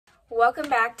Welcome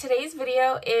back. Today's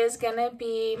video is gonna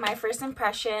be my first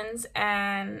impressions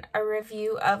and a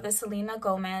review of the Selena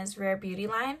Gomez Rare Beauty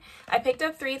line. I picked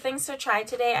up 3 things to try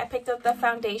today. I picked up the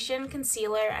foundation,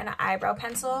 concealer, and an eyebrow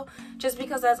pencil just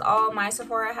because that's all my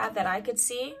Sephora had that I could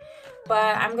see.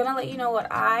 But I'm gonna let you know what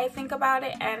I think about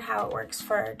it and how it works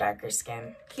for darker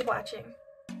skin. Keep watching.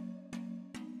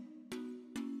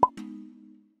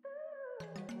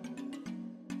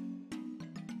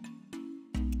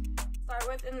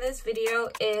 With in this video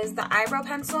is the eyebrow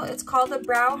pencil. It's called the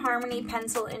Brow Harmony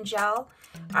Pencil in Gel.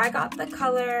 I got the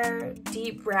color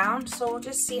Deep Brown, so we'll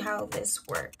just see how this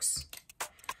works.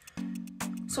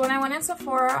 So when I went in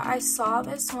Sephora, I saw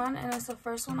this one and it's the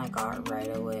first one I got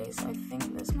right away. So I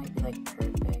think this might be like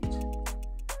perfect.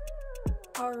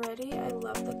 Already, I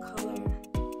love the color.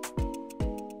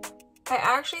 I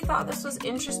actually thought this was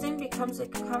interesting because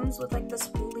it comes with like the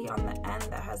spoolie on the end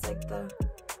that has like the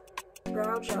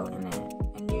brow gel in it,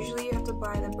 and usually you have to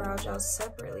buy the brow gel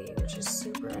separately, which is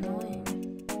super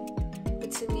annoying.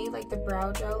 But to me, like, the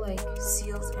brow gel like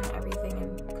seals in everything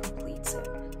and completes it.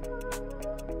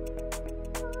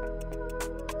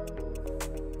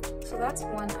 So that's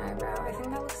one eyebrow. I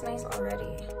think that looks nice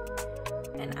already,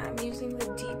 and I'm using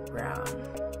the deep brown.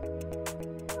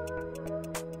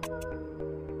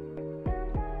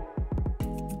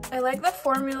 I like the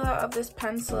formula of this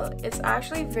pencil. It's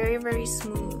actually very, very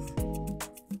smooth.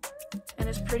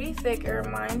 It's pretty thick. It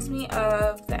reminds me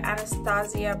of the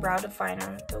Anastasia brow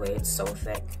definer, the way it's so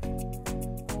thick.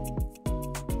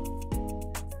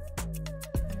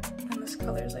 And this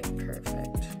color is like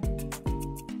perfect.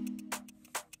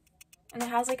 And it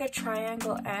has like a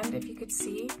triangle end, if you could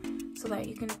see, so that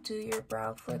you can do your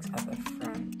brow flicks at the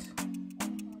front.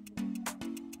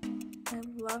 I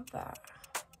love that.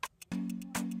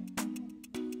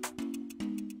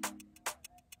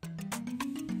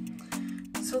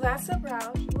 So that's the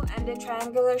brow. Ended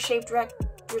triangular shaped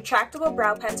retractable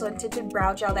brow pencil and tinted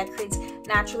brow gel that creates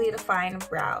naturally defined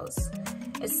brows.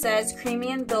 It says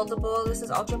creamy and buildable. This is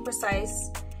ultra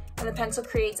precise, and the pencil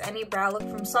creates any brow look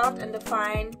from soft and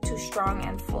defined to strong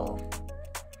and full.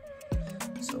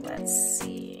 So let's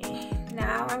see.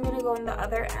 Now I'm gonna go in the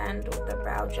other end with the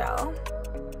brow gel.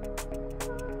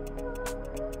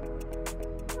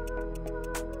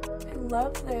 I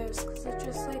love this because it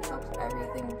just like helps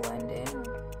everything blend in.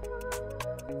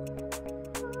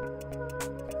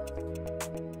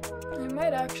 I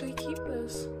might actually keep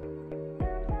this.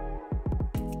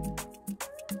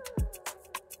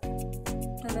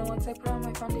 And then once I put on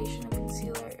my foundation and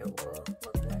concealer, it will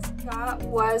look nice. That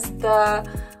was the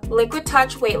Liquid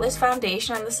Touch Weightless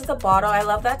Foundation, and this is the bottle. I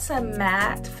love that's a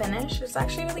matte finish. It's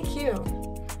actually really cute,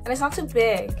 and it's not too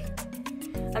big.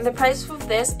 And the price of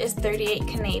this is 38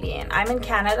 Canadian. I'm in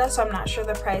Canada, so I'm not sure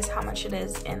the price, how much it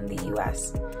is in the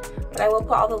US. But I will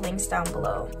put all the links down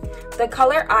below. The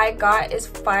color I got is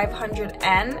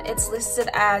 500N. It's listed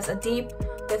as a deep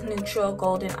with neutral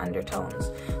golden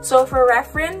undertones. So for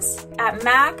reference, at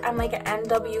MAC, I'm like an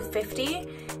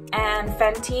NW50, and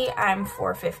Fenty, I'm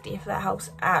 450, if that helps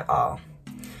at all.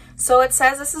 So it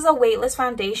says this is a weightless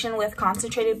foundation with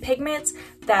concentrated pigments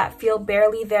that feel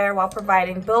barely there while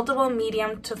providing buildable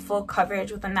medium to full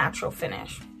coverage with a natural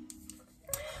finish.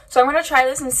 So I'm going to try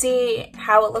this and see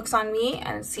how it looks on me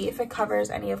and see if it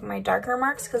covers any of my darker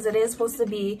marks, because it is supposed to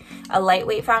be a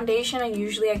lightweight foundation, and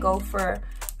usually I go for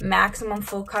maximum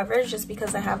full coverage just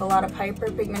because I have a lot of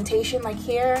hyperpigmentation like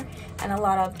here and a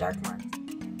lot of dark marks.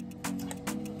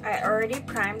 I already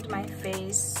primed my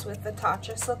face with the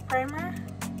Tatcha Silk Primer.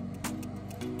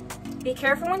 Be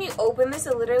careful when you open this,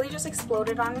 it literally just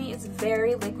exploded on me. It's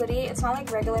very liquidy. It's not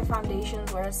like regular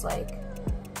foundations where it's like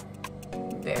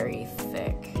very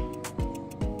thick.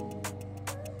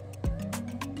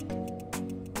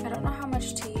 I don't know how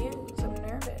much to use. I'm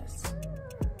nervous.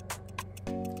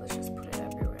 Let's just put it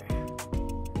everywhere.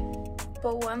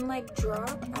 But one like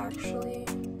drop actually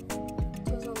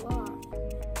does a lot.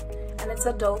 And it's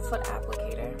a doe foot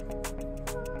applicator.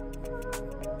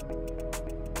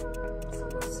 So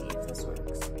we'll see if this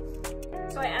works.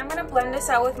 So I am gonna blend this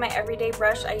out with my everyday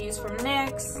brush I use from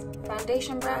NYX,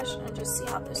 foundation brush, and just see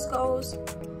how this goes.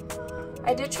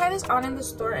 I did try this on in the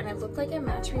store and it looked like it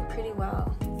matched me pretty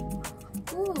well.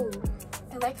 Ooh,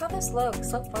 I like how this looks.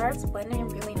 So far it's blending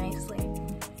really nicely.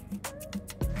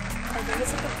 I think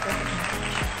it's like a perfect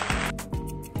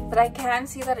match. But I can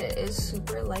see that it is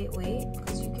super lightweight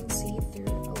because you can see through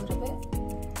it a little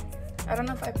bit. I don't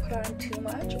know if I put on too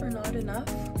much or not enough,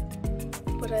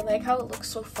 but I like how it looks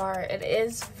so far. It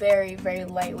is very, very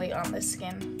lightweight on the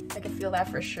skin. I can feel that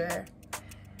for sure.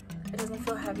 It doesn't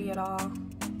feel heavy at all.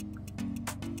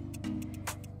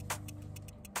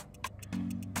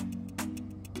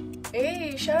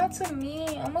 Hey, shout out to me.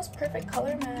 Almost perfect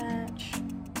color match.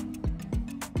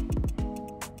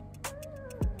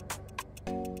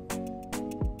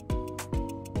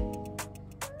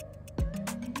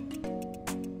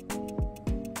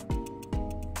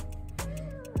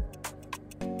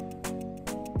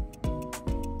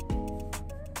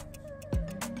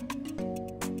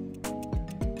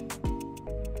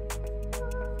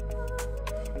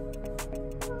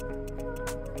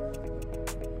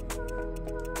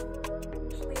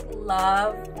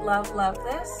 Love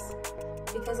this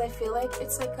because I feel like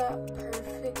it's like a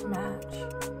perfect match.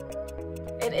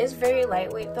 It is very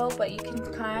lightweight though, but you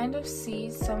can kind of see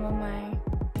some of my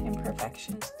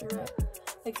imperfections through it.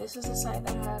 Like this is a side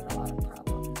that had a lot of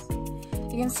problems.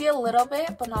 You can see a little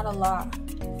bit, but not a lot.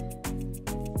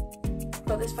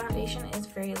 But this foundation is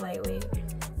very lightweight.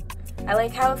 I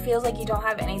like how it feels like you don't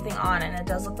have anything on and it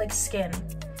does look like skin.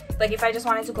 Like if I just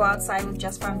wanted to go outside with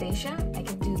just foundation, I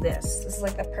could do this. This is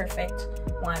like the perfect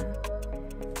one.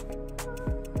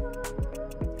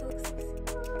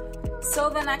 So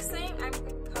the next thing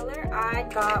color I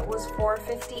got was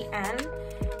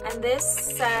 450N, and this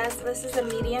says this is a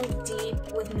medium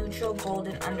deep with neutral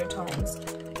golden undertones.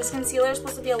 This concealer is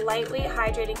supposed to be a lightweight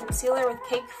hydrating concealer with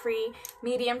cake-free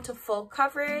medium to full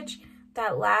coverage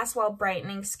that lasts while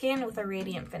brightening skin with a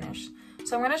radiant finish.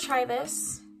 So I'm gonna try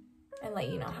this and let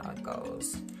you know how it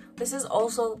goes. This is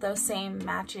also the same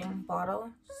matching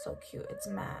bottle. So cute, it's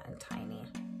matte and tiny.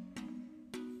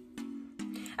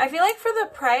 I feel like for the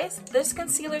price, this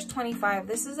concealer is $25.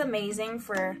 This is amazing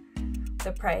for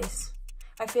the price.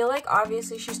 I feel like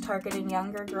obviously she's targeting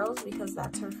younger girls because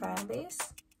that's her fan base.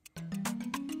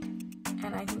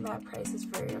 And I think that price is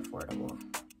very affordable.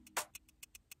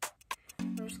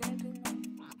 I'm just gonna do that.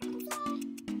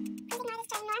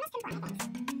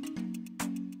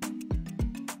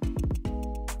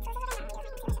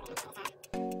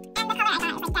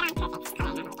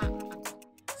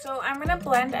 So I'm gonna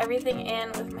blend everything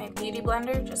in with my beauty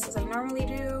blender just as I normally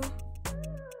do.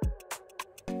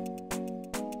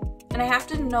 And I have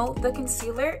to note the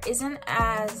concealer isn't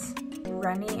as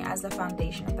runny as the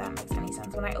foundation, if that makes any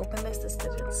sense. When I opened this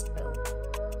didn't spill.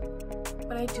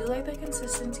 But I do like the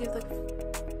consistency of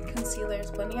the concealer.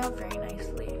 It's blending out very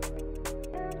nicely.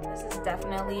 This is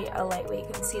definitely a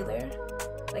lightweight concealer.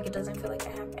 Like it doesn't feel like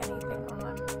I have anything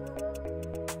on.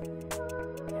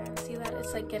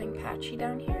 It's like getting patchy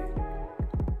down here.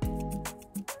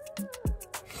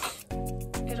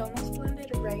 It almost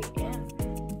blended right in.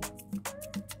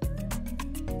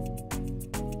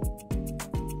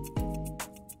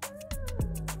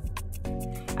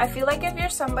 I feel like if you're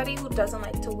somebody who doesn't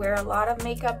like to wear a lot of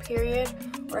makeup, period,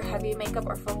 or heavy makeup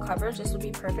or full coverage, this would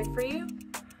be perfect for you.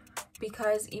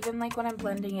 Because even like when I'm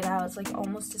blending it out, it's like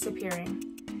almost disappearing.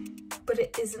 But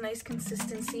it is a nice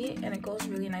consistency and it goes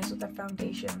really nice with the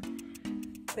foundation.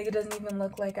 Like it doesn't even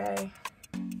look like I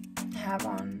have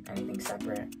on anything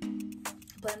separate.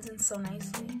 It blends in so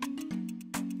nicely.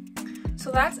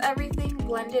 So that's everything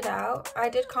blended out. I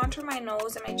did contour my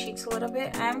nose and my cheeks a little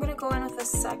bit. I'm gonna go in with a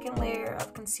second layer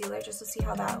of concealer just to see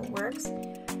how that works.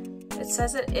 It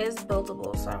says it is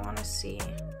buildable, so I wanna see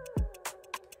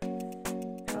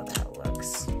how that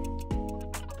looks.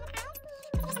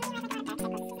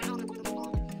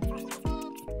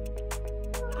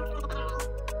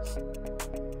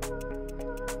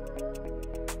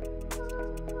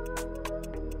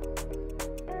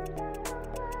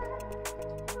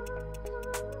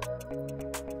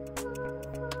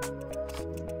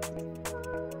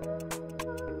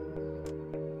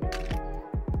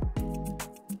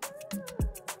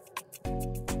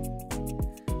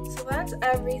 That's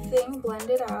everything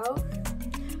blended out.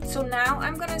 So now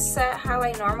I'm gonna set how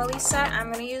I normally set.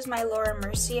 I'm gonna use my Laura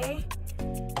Mercier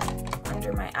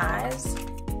under my eyes,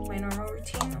 my normal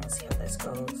routine. Let's see how this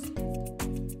goes.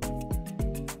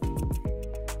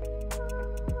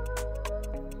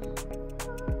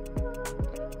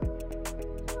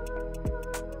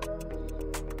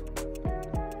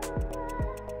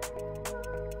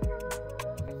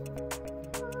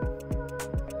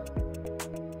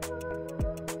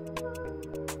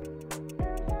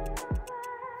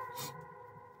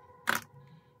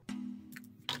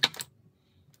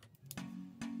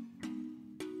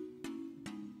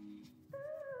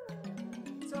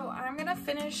 So I'm gonna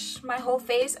finish my whole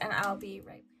face and I'll be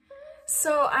right back.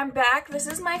 So I'm back. This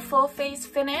is my full face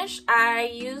finish.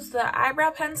 I used the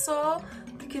eyebrow pencil,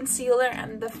 the concealer,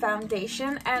 and the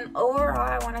foundation. And overall,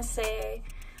 I want to say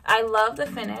I love the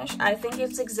finish. I think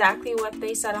it's exactly what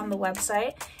they said on the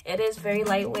website. It is very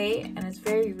lightweight and it's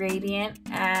very radiant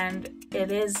and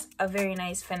it is a very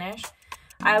nice finish.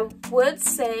 I would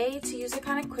say to use it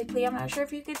kind of quickly. I'm not sure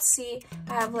if you could see,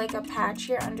 I have like a patch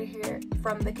here under here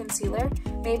from the concealer.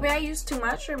 Maybe I used too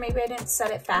much, or maybe I didn't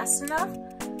set it fast enough,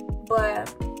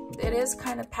 but it is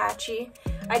kind of patchy.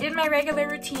 I did my regular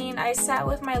routine. I sat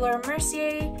with my Laura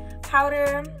Mercier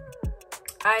powder.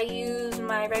 I used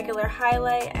my regular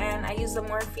highlight, and I used the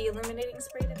Morphe illuminating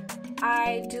spray.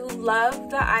 I do love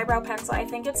the eyebrow pencil. I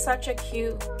think it's such a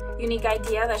cute, unique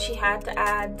idea that she had to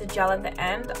add the gel at the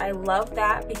end. I love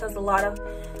that, because a lot of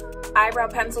eyebrow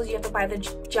pencils you have to buy the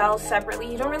gel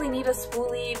separately. You don't really need a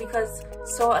spoolie, because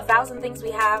 1,000 things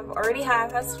we already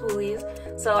have has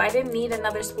spoolies, so I didn't need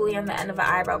another spoolie on the end of an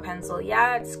eyebrow pencil.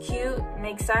 Yeah, it's cute,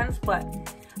 makes sense, but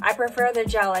I prefer the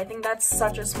gel. I think that's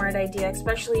such a smart idea,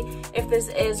 especially if this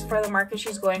is for the market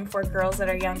she's going for, girls that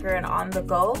are younger and on the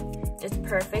go. It's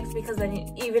perfect, because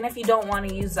then even if you don't want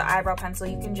to use the eyebrow pencil,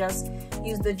 you can just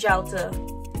use the gel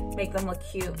to make them look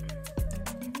cute.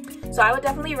 So I would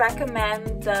definitely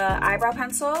recommend the eyebrow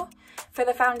pencil. For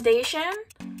the foundation,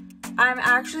 I'm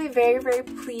actually very, very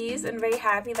pleased and very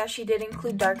happy that she did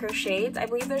include darker shades. I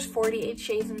believe there's 48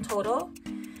 shades in total.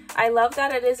 I love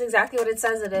that it is exactly what it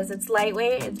says it is. It's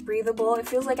lightweight, it's breathable. It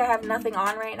feels like I have nothing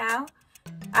on right now.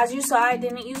 As you saw, I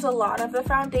didn't use a lot of the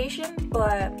foundation,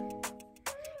 but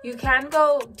you can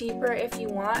go deeper if you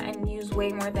want and use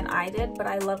way more than I did, but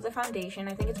I love the foundation.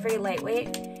 I think it's very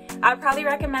lightweight. I'd probably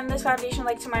recommend this foundation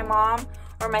like to my mom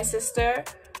or my sister,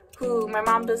 who my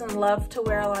mom doesn't love to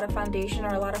wear a lot of foundation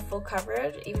or a lot of full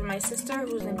coverage. Even my sister,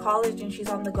 who's in college and she's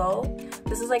on the go.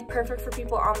 This is like perfect for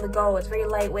people on the go. It's very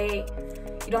lightweight.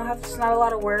 You don't have, it's not a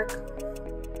lot of work.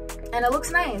 And it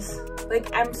looks nice.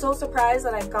 Like, I'm so surprised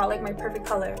that I've got like my perfect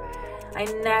color. I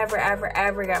never, ever,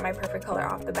 ever got my perfect color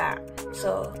off the bat.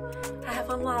 So I have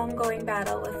a long going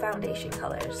battle with foundation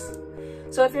colors.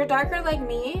 So if you're darker like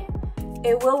me,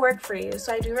 it will work for you.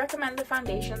 So I do recommend the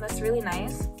foundation. That's really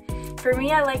nice. For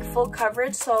me, I like full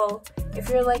coverage. So if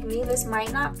you're like me, this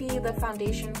might not be the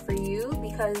foundation for you,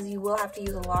 because you will have to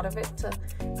use a lot of it to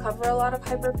cover a lot of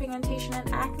hyperpigmentation and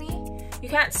acne. You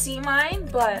can't see mine,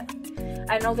 but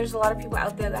I know there's a lot of people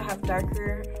out there that have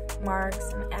darker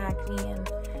marks and acne and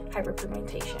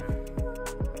hyperpigmentation.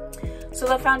 So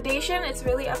the foundation, it's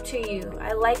really up to you.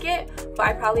 I like it, but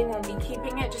I probably won't be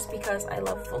keeping it just because I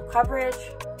love full coverage.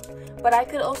 But I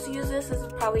could also use this. This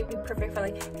would probably be perfect for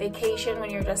like vacation, when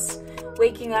you're just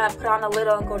waking up, put on a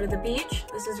little and go to the beach.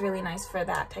 This is really nice for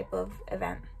that type of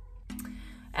event.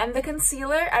 And the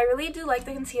concealer, I really do like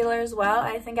the concealer as well.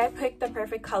 I think I picked the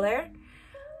perfect color.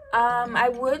 I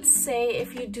would say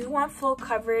if you do want full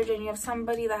coverage and you have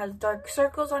somebody that has dark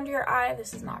circles under your eye,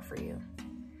 this is not for you.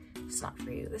 It's not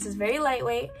for you. This is very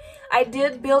lightweight. I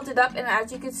did build it up, and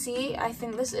as you can see, I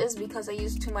think this is because I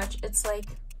used too much. It's like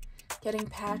getting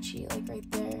patchy, like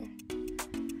right there.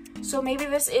 So maybe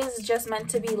this is just meant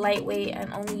to be lightweight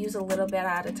and only use a little bit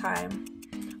at a time.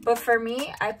 But for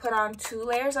me, I put on 2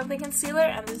 layers of the concealer,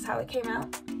 and this is how it came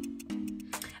out.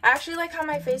 I actually like how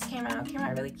my face came out. It came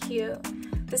out really cute.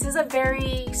 This is a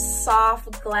very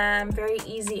soft, glam, very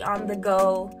easy on the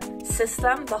go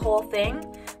system, the whole thing.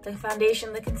 The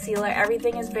foundation, the concealer,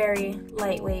 everything is very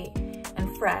lightweight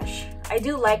and fresh. I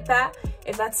do like that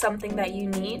if that's something that you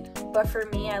need, but for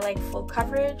me, I like full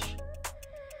coverage.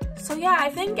 So yeah, I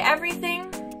think everything,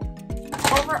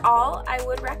 overall, I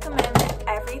would recommend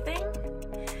everything,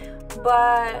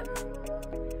 but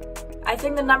I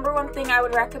think the #1 thing I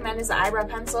would recommend is the eyebrow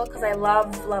pencil, because I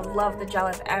love, love, love the gel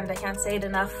at the end. I can't say it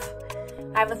enough.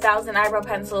 I have 1,000 eyebrow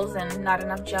pencils and not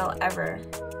enough gel ever.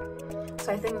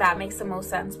 So I think that makes the most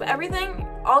sense. But everything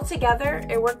all together,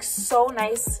 it works so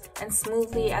nice and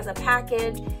smoothly as a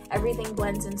package. Everything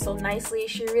blends in so nicely.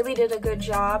 She really did a good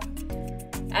job.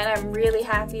 And I'm really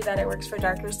happy that it works for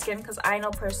darker skin, because I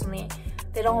know personally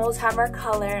they don't always have our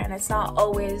color and it's not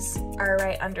always our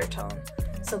right undertone.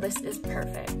 So this is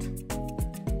perfect.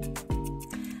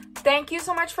 Thank you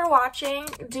so much for watching.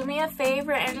 Do me a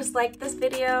favor and just like this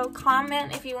video,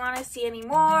 comment if you want to see any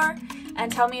more,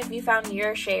 and tell me if you found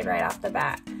your shade right off the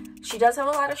bat. She does have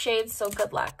a lot of shades, so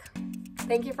good luck.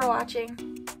 Thank you for watching.